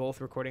are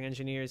both recording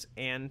engineers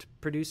and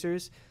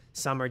producers.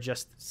 Some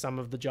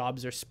of the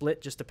jobs are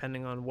split just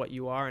depending on what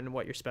you are and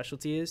what your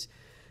specialty is.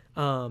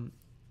 And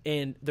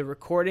the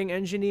recording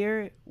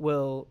engineer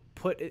will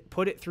put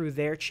it through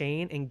their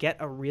chain and get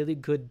a really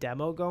good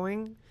demo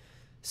going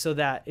so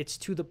that it's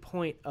to the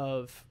point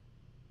of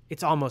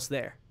it's almost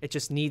there. It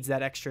just needs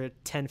that extra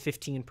 10,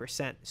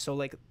 15%. So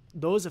like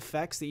those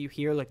effects that you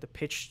hear, like the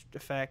pitch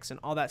effects and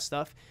all that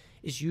stuff,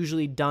 is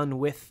usually done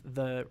with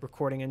the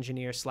recording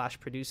engineer /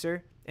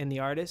 producer and the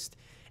artist.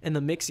 And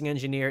the mixing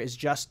engineer is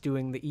just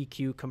doing the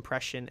EQ,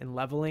 compression, and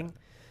leveling.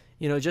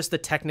 You know, just the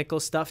technical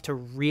stuff to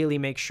really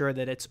make sure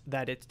that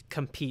it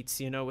competes,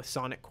 you know, with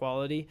sonic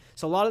quality.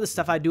 So a lot of the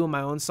stuff I do in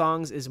my own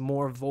songs is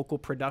more vocal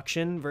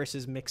production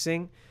versus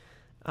mixing,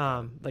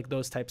 like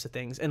those types of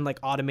things. And like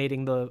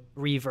automating the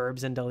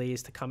reverbs and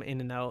delays to come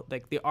in and out.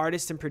 Like the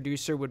artist and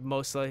producer would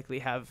most likely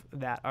have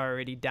that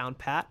already down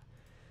pat.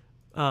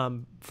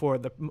 For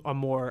a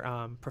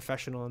more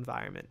professional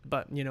environment.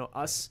 But, you know,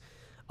 us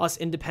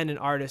independent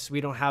artists,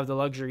 we don't have the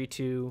luxury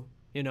to,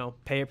 you know,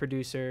 pay a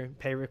producer,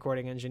 pay a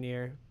recording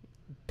engineer,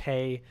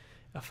 pay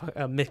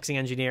a mixing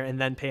engineer, and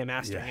then pay a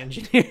mastering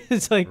engineer.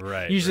 It's like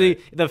usually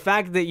the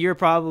fact that you're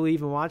probably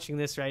even watching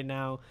this right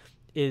now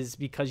is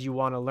because you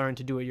want to learn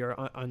to do it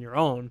on your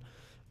own,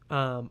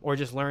 or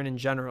just learn in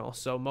general.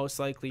 So most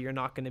likely you're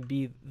not going to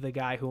be the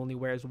guy who only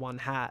wears one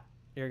hat.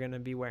 You're going to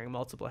be wearing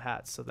multiple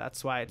hats. So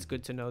that's why it's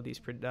good to know these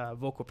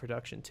vocal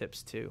production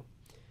tips too.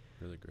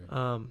 Really great.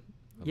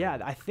 Yeah,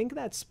 I think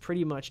that's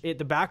pretty much it.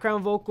 The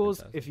background vocals,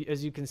 Fantastic.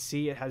 as you can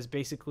see, it has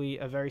basically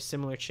a very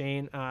similar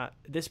chain.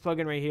 This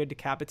plugin right here,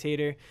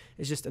 Decapitator,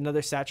 is just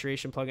another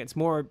saturation plugin. It's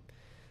more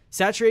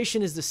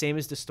saturation is the same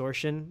as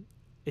distortion.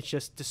 It's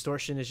just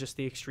distortion is just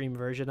the extreme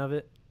version of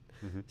it.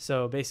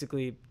 So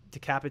basically,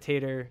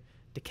 Decapitator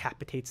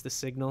decapitates the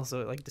signal,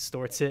 so it like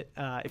distorts it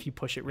if you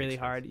push it really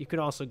hard. You can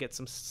also get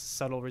some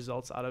subtle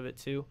results out of it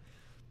too,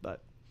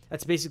 but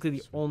that's basically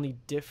the only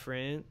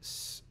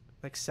difference.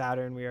 Like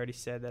Saturn, we already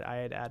said that I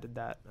had added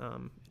that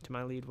to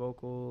my lead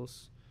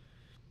vocals.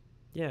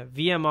 Yeah,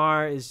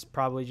 VMR is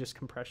probably just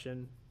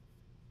compression.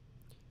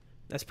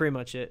 That's pretty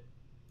much it.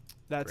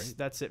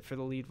 That's it for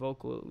the lead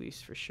vocal, at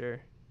least, for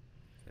sure.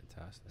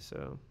 Fantastic.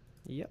 So,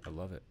 yep. I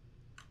love it.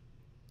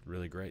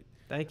 Really great.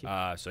 Thank you.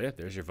 So yeah,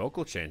 there's your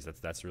vocal change.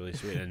 That's really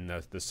sweet, and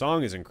the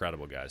song is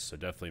incredible, guys. So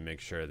definitely make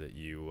sure that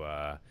you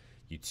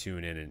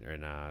tune in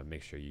and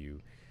make sure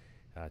you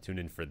tune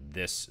in for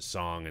this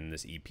song and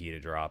this EP to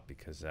drop,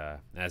 because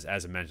as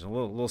I mentioned, a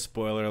little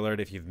spoiler alert.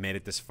 If you've made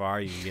it this far,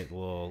 you can get a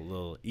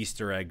little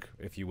Easter egg,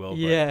 if you will.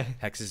 Yeah.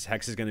 But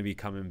Hex is going to be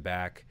coming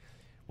back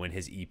when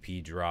his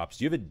EP drops.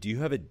 Do you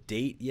have a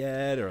date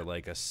yet, or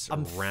like a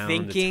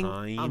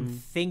time? I'm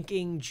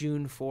thinking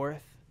June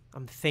 4th.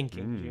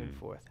 June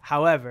 4th.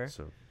 However,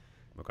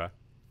 okay.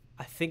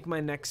 I think my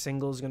next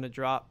single is going to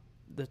drop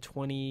the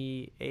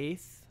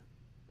 28th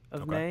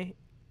of May.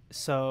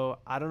 So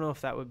I don't know if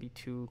that would be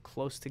too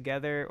close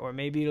together, or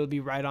maybe it'll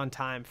be right on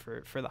time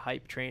for the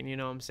hype train. You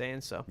know what I'm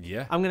saying? So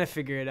yeah, I'm going to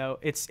figure it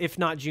out. It's, if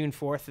not June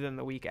 4th, then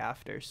the week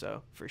after.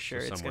 So for sure,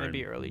 it's going to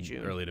be early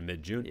June. Early to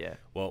mid-June? Yeah.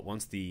 Well,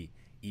 once the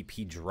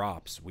EP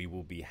drops, we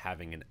will be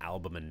having an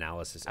album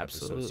analysis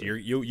episode.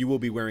 Absolutely. So you will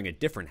be wearing a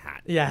different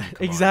hat. Yeah,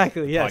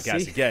 exactly. Yeah.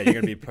 Podcast again. You're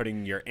going to be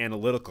putting your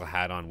analytical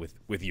hat on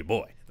with your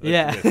boy.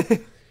 Yeah.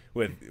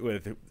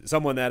 With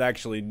someone that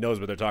actually knows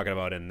what they're talking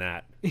about in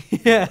that.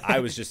 Yeah. I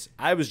was just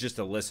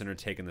a listener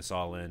taking this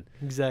all in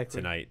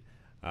Exactly. tonight.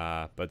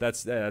 But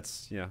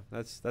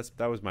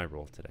that was my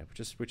role today,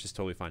 which is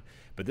totally fine.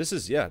 But this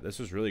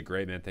was really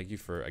great, man. Thank you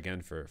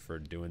for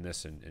doing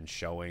this and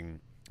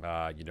showing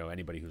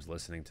anybody who's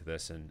listening to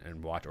this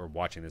and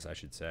watching this, I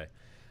should say,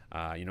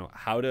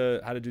 how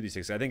to do these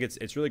things. I think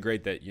it's really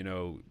great that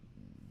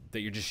that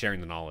you're just sharing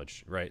the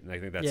knowledge, right? And I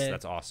think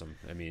that's awesome.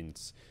 I mean,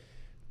 it's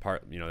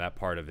that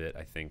part of it,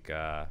 I think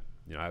I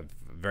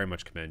very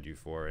much commend you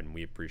for, and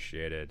we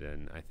appreciate it.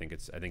 And I think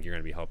you're going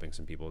to be helping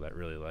some people that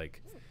really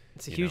like.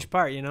 It's a huge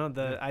part,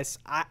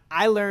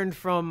 I learned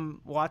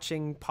from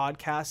watching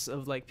podcasts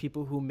of like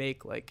people who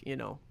make like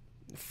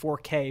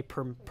 4K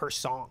per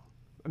song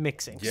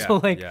mixing. Yeah,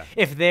 so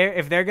if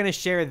they're gonna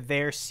share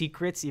their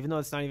secrets, even though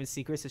it's not even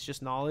secrets, it's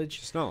just knowledge.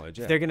 Just knowledge.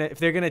 Yeah. If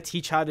they're gonna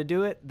teach how to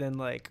do it, then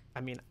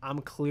I'm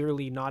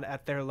clearly not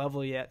at their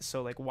level yet.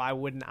 So why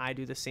wouldn't I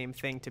do the same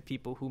thing to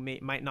people who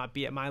might not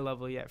be at my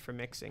level yet for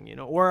mixing,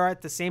 or are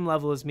at the same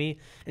level as me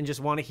and just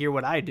want to hear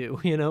what I do,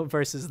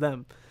 versus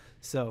them.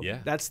 So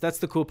that's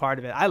the cool part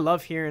of it. I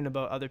love hearing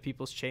about other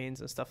people's chains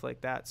and stuff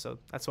like that. So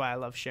that's why I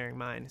love sharing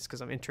mine. It's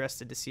because I'm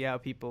interested to see how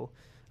people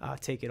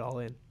take it all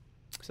in.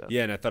 So.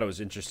 Yeah, and I thought it was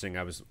interesting.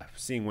 I was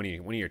seeing one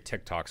of your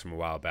TikToks from a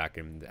while back,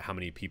 and how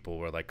many people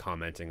were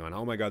commenting on,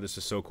 "Oh my God, this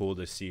is so cool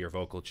to see your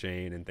vocal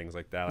chain," and things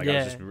like that. I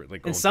was just,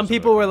 and some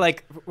people were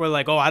like,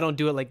 "Oh, I don't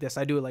do it like this.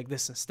 I do it like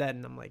this instead."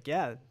 And I'm like,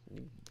 "Yeah,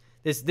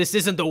 this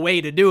isn't the way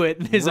to do it."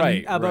 There's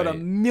about a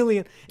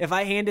million. If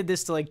I handed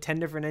this to 10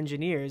 different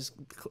engineers,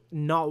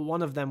 not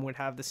one of them would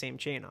have the same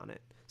chain on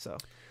it. So.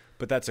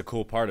 But that's a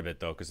cool part of it,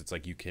 though, because it's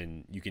you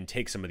can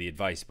take some of the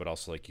advice, but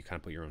also you kind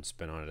of put your own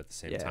spin on it at the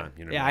same time.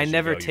 I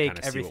never take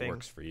everything. See what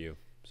works for you.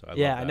 So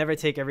I never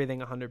take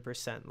everything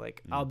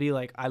 100%. I'll be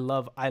I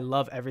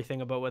love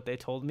everything about what they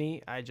told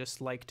me. I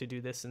just like to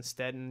do this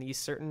instead in these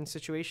certain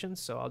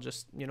situations. So I'll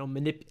just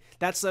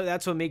That's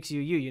what makes you.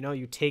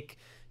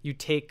 You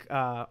take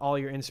all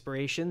your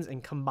inspirations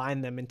and combine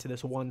them into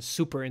this one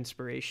super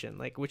inspiration,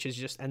 which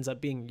just ends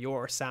up being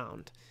your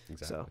sound.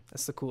 Exactly. So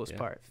that's the coolest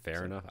part.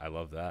 Fair enough. I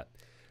love that.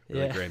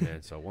 Really great,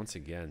 man. So once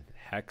again,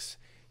 Hex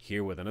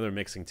here with another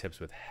Mixing Tips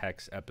with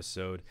Hex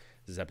episode.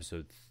 This is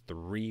episode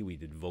 3. We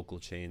did vocal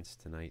chains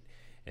tonight.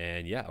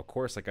 And yeah, of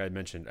course, like I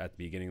mentioned at the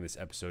beginning of this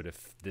episode,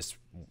 if this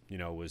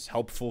was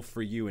helpful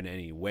for you in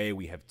any way,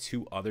 we have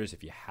 2 others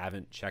if you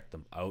haven't checked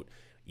them out,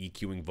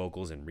 EQing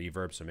vocals and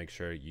reverb. So make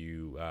sure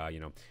you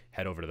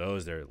head over to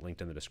those. They're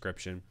linked in the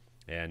description.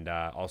 And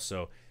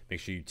also make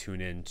sure you tune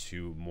in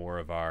to more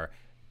of our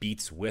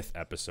Beats with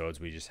episodes.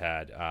 We just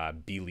had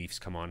B Leafs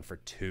come on for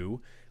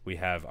 2. We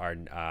have our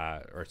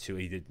or 2.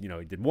 He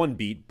did 1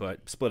 beat,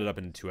 but split it up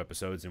into 2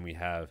 episodes, and we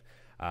have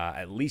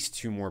at least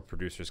 2 more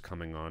producers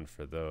coming on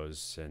for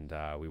those, and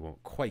we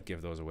won't quite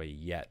give those away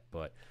yet,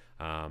 but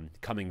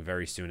coming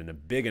very soon. And a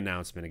big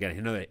announcement again,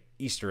 another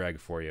Easter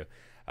egg for you.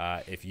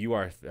 If you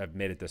have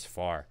made it this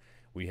far,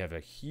 we have a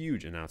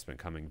huge announcement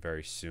coming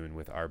very soon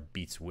with our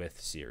Beats With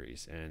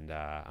series, and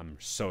I'm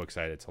so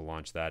excited to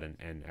launch that.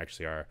 And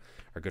actually, our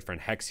good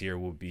friend Hex here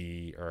will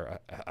be, or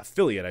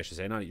affiliate, I should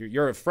say. Not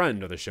you're a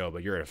friend of the show,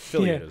 but you're an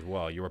affiliate as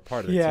well. You were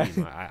part of the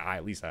team. I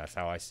at least that's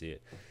how I see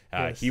it.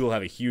 Yes. He will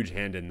have a huge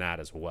hand in that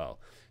as well.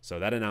 So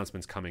that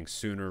announcement's coming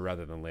sooner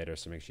rather than later.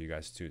 So make sure you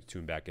guys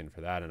tune back in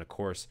for that. And of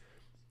course,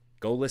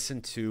 go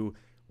listen to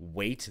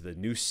Wait, the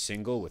new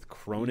single with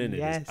Cronin.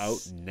 Yes. It is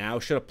out now.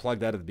 Should have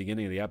plugged that at the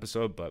beginning of the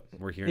episode, but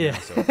we're here now.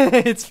 So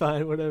it's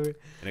fine, whatever.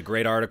 And a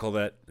great article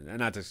that,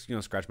 not to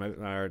scratch my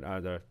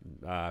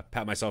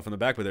pat myself on the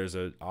back, but there's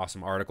an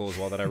awesome article as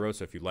well that I wrote.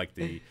 So if you like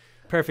the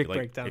perfect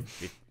breakdown,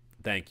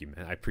 thank you,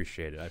 man. I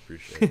appreciate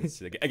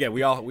it. Again,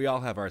 we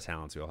all have our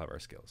talents, we all have our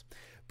skills,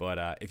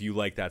 but if you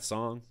like that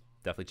song,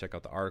 definitely check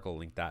out the article.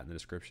 Link that in the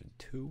description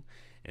too,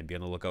 and be on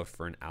the lookout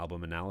for an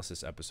album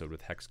analysis episode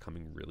with Hex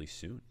coming really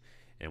soon.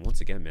 And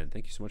once again, man,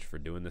 thank you so much for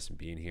doing this and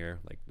being here.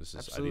 Like, this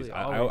is,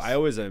 I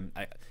always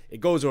it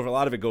goes over, a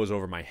lot of it goes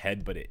over my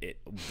head, but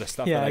the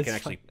stuff that I can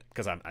actually,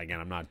 because I'm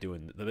not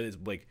doing it's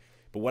like,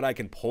 but what I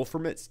can pull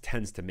from it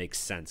tends to make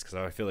sense, because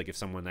I feel like if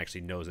someone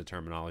actually knows the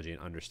terminology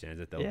and understands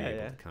it, they'll be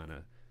able to kind of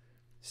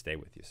stay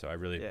with you. So I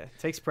really, it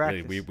takes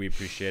practice. Really, we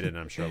appreciate it, and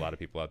I'm sure a lot of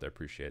people out there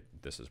appreciate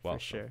this as well. For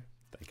sure.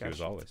 So thank you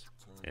as always.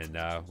 And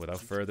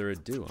without further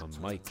ado, I'm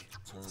Mike.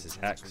 This is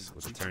Hex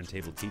with the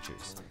Turntable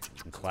Teachers,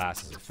 and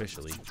class is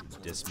officially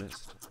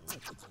dismissed.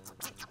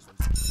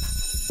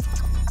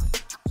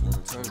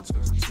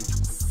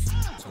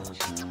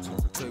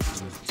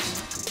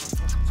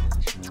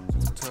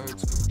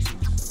 Turntable.